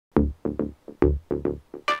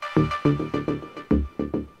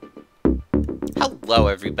Hello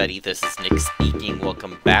everybody, this is Nick speaking.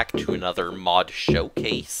 Welcome back to another mod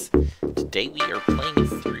showcase. Today we are playing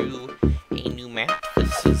through a new map.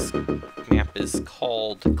 Map is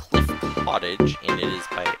called Cliff Cottage, and it is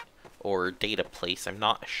by, or Data Place. I'm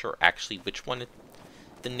not sure actually which one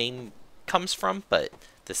the name comes from, but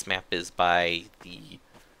this map is by the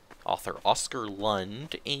author Oscar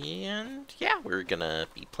Lundh, and yeah, we're gonna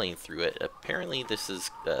be playing through it. Apparently this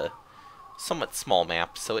is somewhat small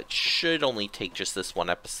map, so it should only take just this one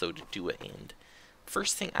episode to do it. And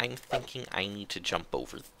first thing I'm thinking, I need to jump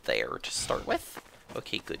over there to start with.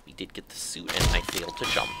 Okay, good, we did get the suit and I failed to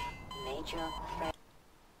jump.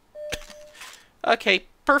 Okay,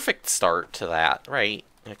 perfect start to that, right?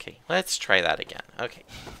 Okay, let's try that again. Okay,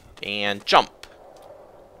 and jump.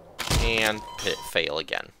 And fail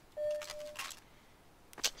again.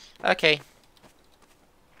 Okay.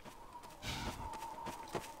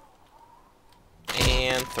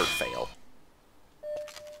 And third fail.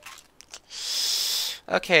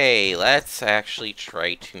 Okay, let's actually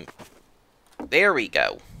try to... There we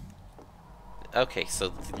go. Okay, so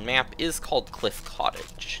the map is called Cliff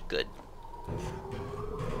Cottage. Good.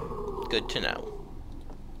 Good to know.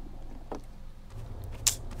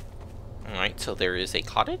 Alright, so there is a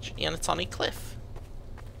cottage, and it's on a cliff.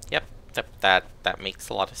 Yep, that makes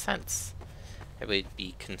a lot of sense. I would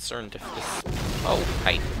be concerned if this... Oh,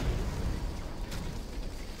 hi.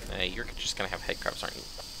 You're just gonna have head crabs, aren't you?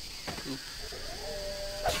 Oop.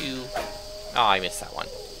 Two. Oh, I missed that one.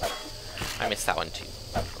 I missed that one too.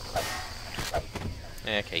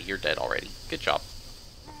 Okay, you're dead already. Good job.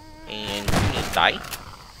 And you need to die.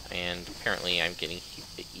 And apparently I'm getting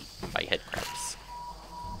eaten by head crabs.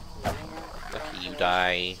 Okay, you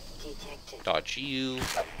die. Dodge you.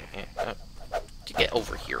 To get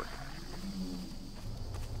over here.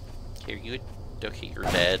 Here you... Okay, you're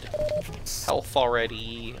dead. Health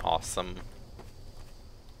already. Awesome.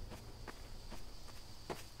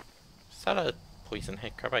 Is that a poison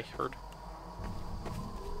head crab I heard?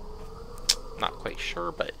 Not quite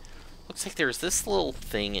sure, but looks like there's this little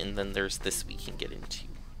thing, and then there's this we can get into.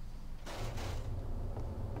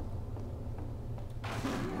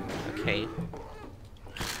 Okay.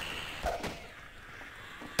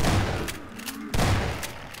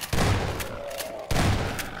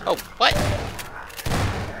 Oh, what?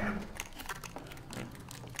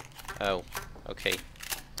 Oh, okay.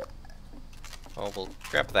 Well, we'll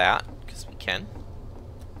grab that, because we can.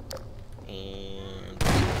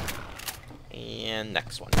 And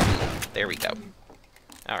next one. There we go.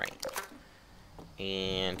 Alright.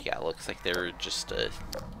 And yeah, it looks like there just that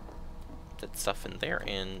stuff in there,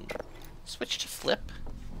 and switch to flip.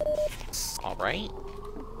 Alright.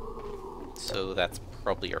 So that's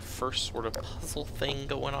probably our first sort of puzzle thing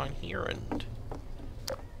going on here, and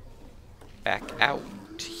back out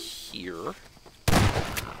here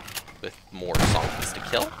with more zombies to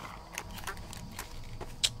kill.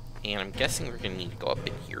 And I'm guessing we're gonna need to go up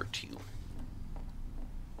in here too.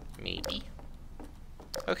 Maybe.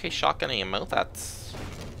 Okay, shotgun ammo, that's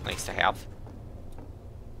nice to have.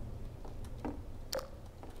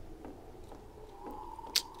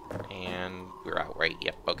 And we're out, right?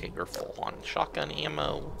 Yep, okay, we're full on shotgun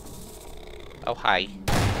ammo. Oh, hi.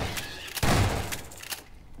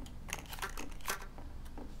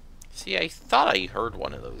 See, I thought I heard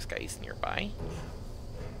one of those guys nearby.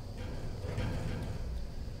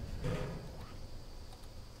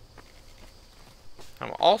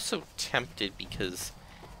 I'm also tempted because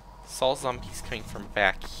I saw zombies coming from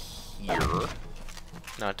back here.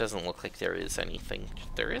 No, it doesn't look like there is anything.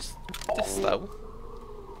 There is this, though.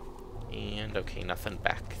 And, okay, nothing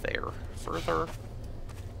back there. Further.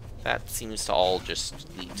 That seems to all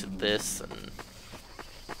just lead to this, and...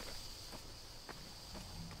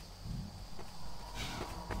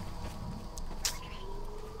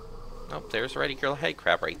 Oh, there's a regular head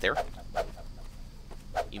crab right there.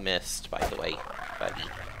 You missed, by the way, buddy.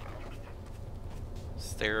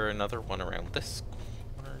 Is there another one around this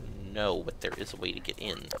corner? No, but there is a way to get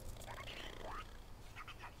in.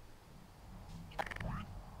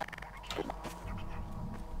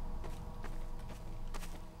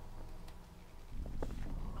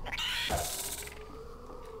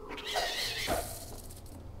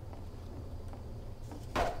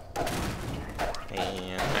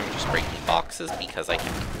 And I'm just breaking boxes because I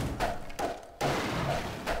can.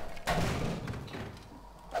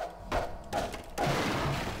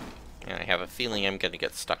 And I have a feeling I'm going to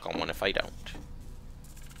get stuck on one if I don't.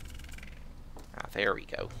 Ah, there we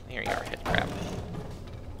go. There you are, head crab.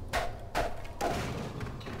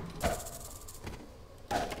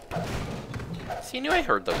 See, I knew I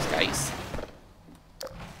heard those guys.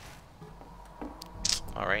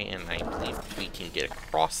 Alright, and I believe we can get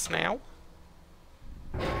across now.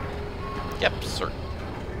 Yep, sir.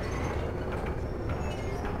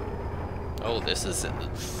 Oh, this is a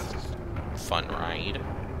fun ride.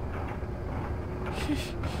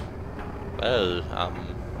 Well,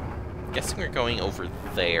 guessing we're going over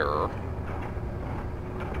there.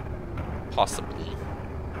 Possibly.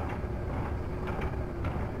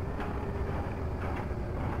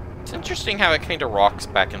 It's interesting how it kind of rocks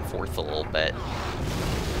back and forth a little bit.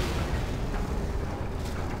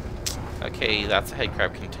 Okay, that's a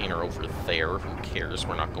headcrab container over there. Who cares?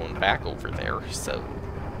 We're not going back over there, so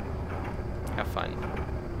have fun.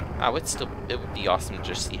 Oh, it would be awesome to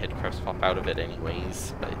just see headcrabs pop out of it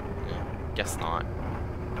anyways, but guess not.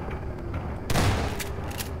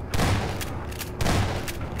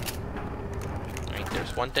 Alright,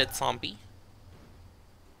 there's one dead zombie.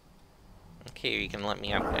 Okay, you can let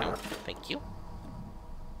me out now. Thank you.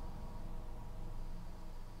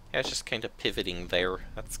 Yeah, it's just kind of pivoting there.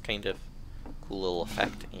 That's kind of a cool little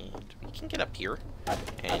effect. And we can get up here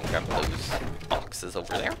and grab those boxes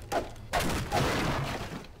over there.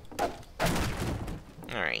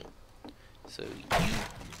 Alright. So you,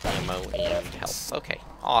 ammo, and health. Okay,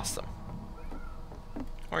 awesome.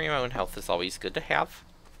 More ammo and health is always good to have.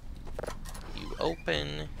 You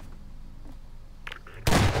open.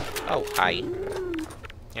 Oh, hi.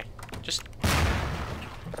 Yeah, just...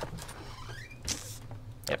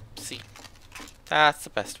 Yep, see. That's the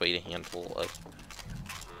best way to handle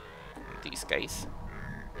these guys.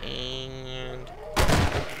 And...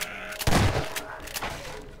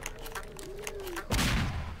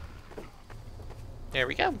 there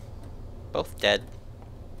we go. Both dead.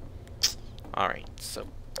 Alright, so...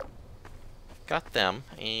 got them,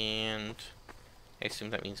 and... I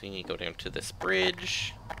assume that means we need to go down to this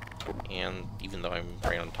bridge. And even though I'm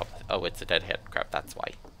right on top of... oh, it's a dead head crab, that's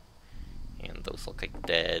why. And those look like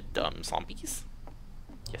dead zombies.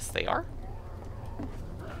 Yes, they are.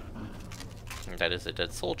 And that is a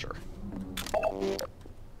dead soldier.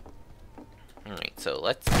 Alright, so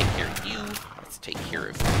let's take care of you. Let's take care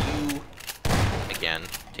of you. Again,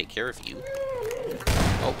 take care of you.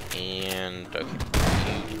 Oh, and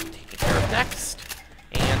you taken care of next.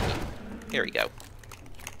 And you. There we go.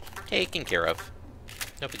 Taken care of.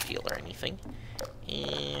 No big deal or anything.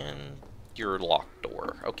 And your locked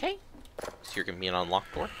door, okay? So you're gonna be an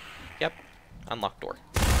unlocked door? Yep, unlocked door.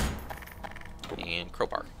 And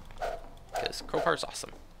crowbar. Because crowbar's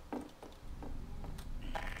awesome.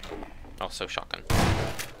 Also shotgun.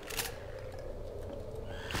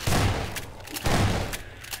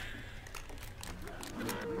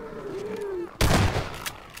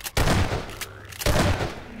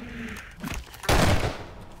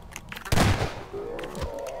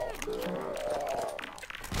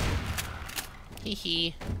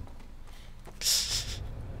 Hee.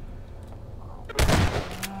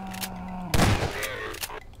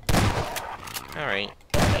 Alright,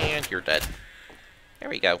 and you're dead. There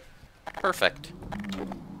we go. Perfect.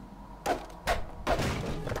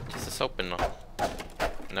 Does this open?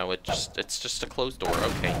 No, it's just a closed door,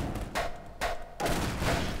 okay.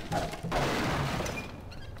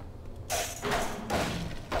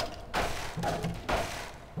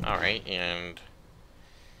 Alright, and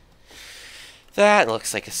that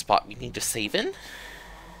looks like a spot we need to save in.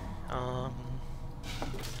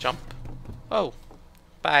 Jump. Oh,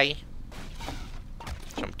 bye.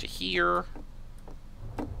 Jump to here.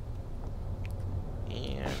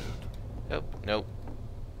 And, oh, nope.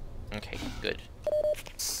 Okay, good.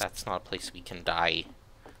 That's not a place we can die.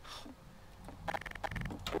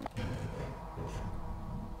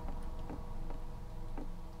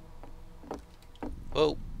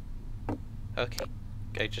 Whoa. Okay.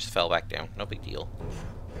 I just fell back down. No big deal.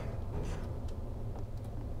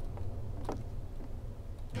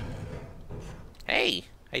 Hey!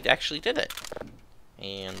 I actually did it!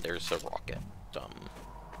 And there's a rocket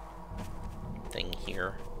thing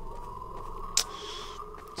here.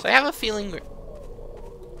 So I have a feeling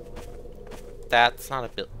that's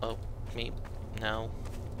not a oh, maybe, no.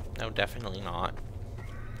 No, definitely not.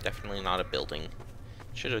 Definitely not a building.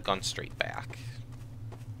 Should have gone straight back.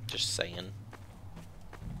 Just saying.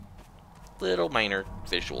 Little minor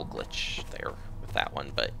visual glitch there with that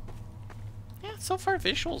one, but yeah, so far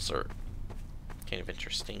visuals are kind of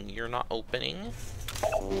interesting. You're not opening.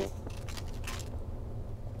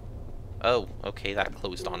 Oh, okay, that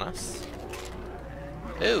closed on us.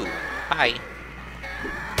 Ooh, hi.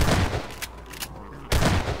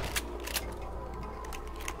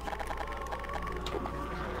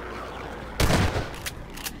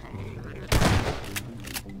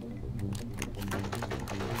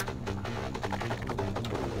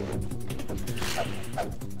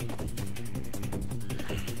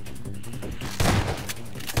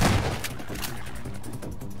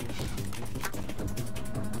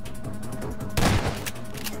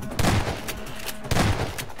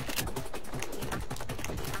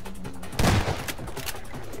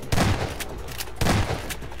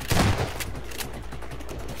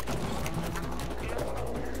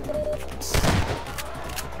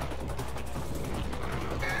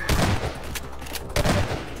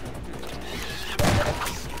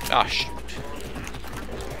 Ah, shoot.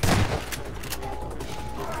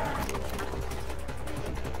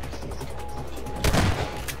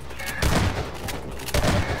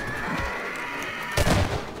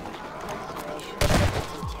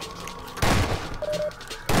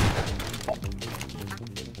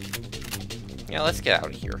 Yeah, let's get out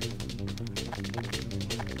of here.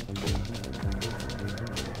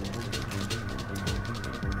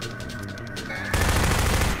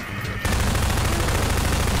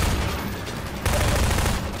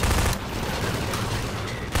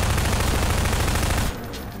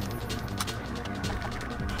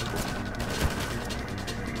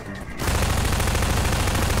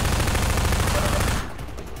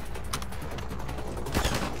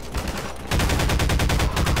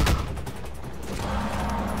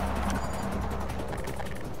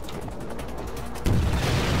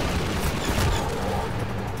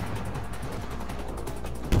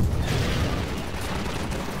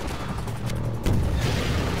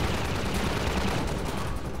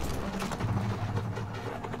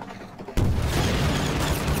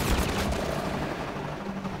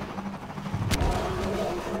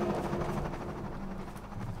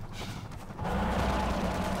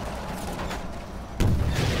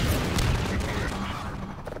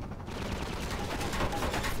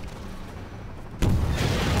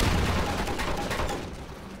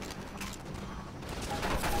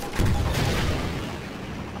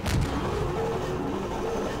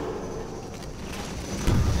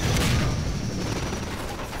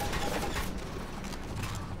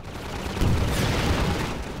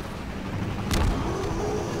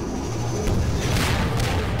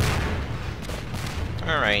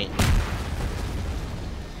 Alright.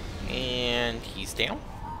 And he's down.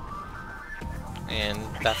 And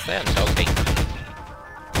that's the end. Okay.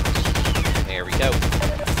 There we go.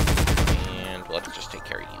 And let's just take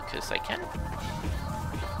care of you, because I can.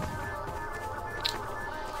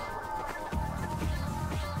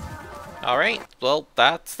 Alright, well,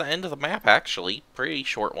 that's the end of the map, actually. Pretty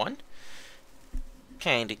short one.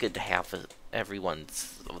 Kinda good to have those every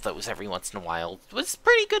once in a while. It was a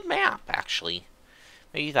pretty good map, actually.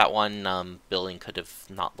 Maybe that one building could have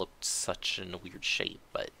not looked such in a weird shape,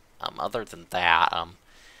 but other than that,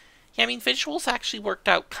 yeah, I mean, visuals actually worked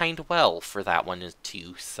out kind of well for that one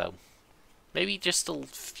too, so maybe just a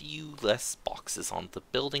few less boxes on the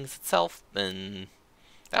buildings itself, and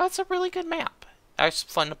that's a really good map. That was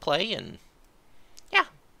fun to play, and yeah.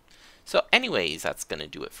 So anyways, that's going to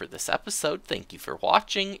do it for this episode. Thank you for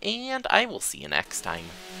watching, and I will see you next time.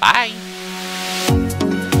 Bye!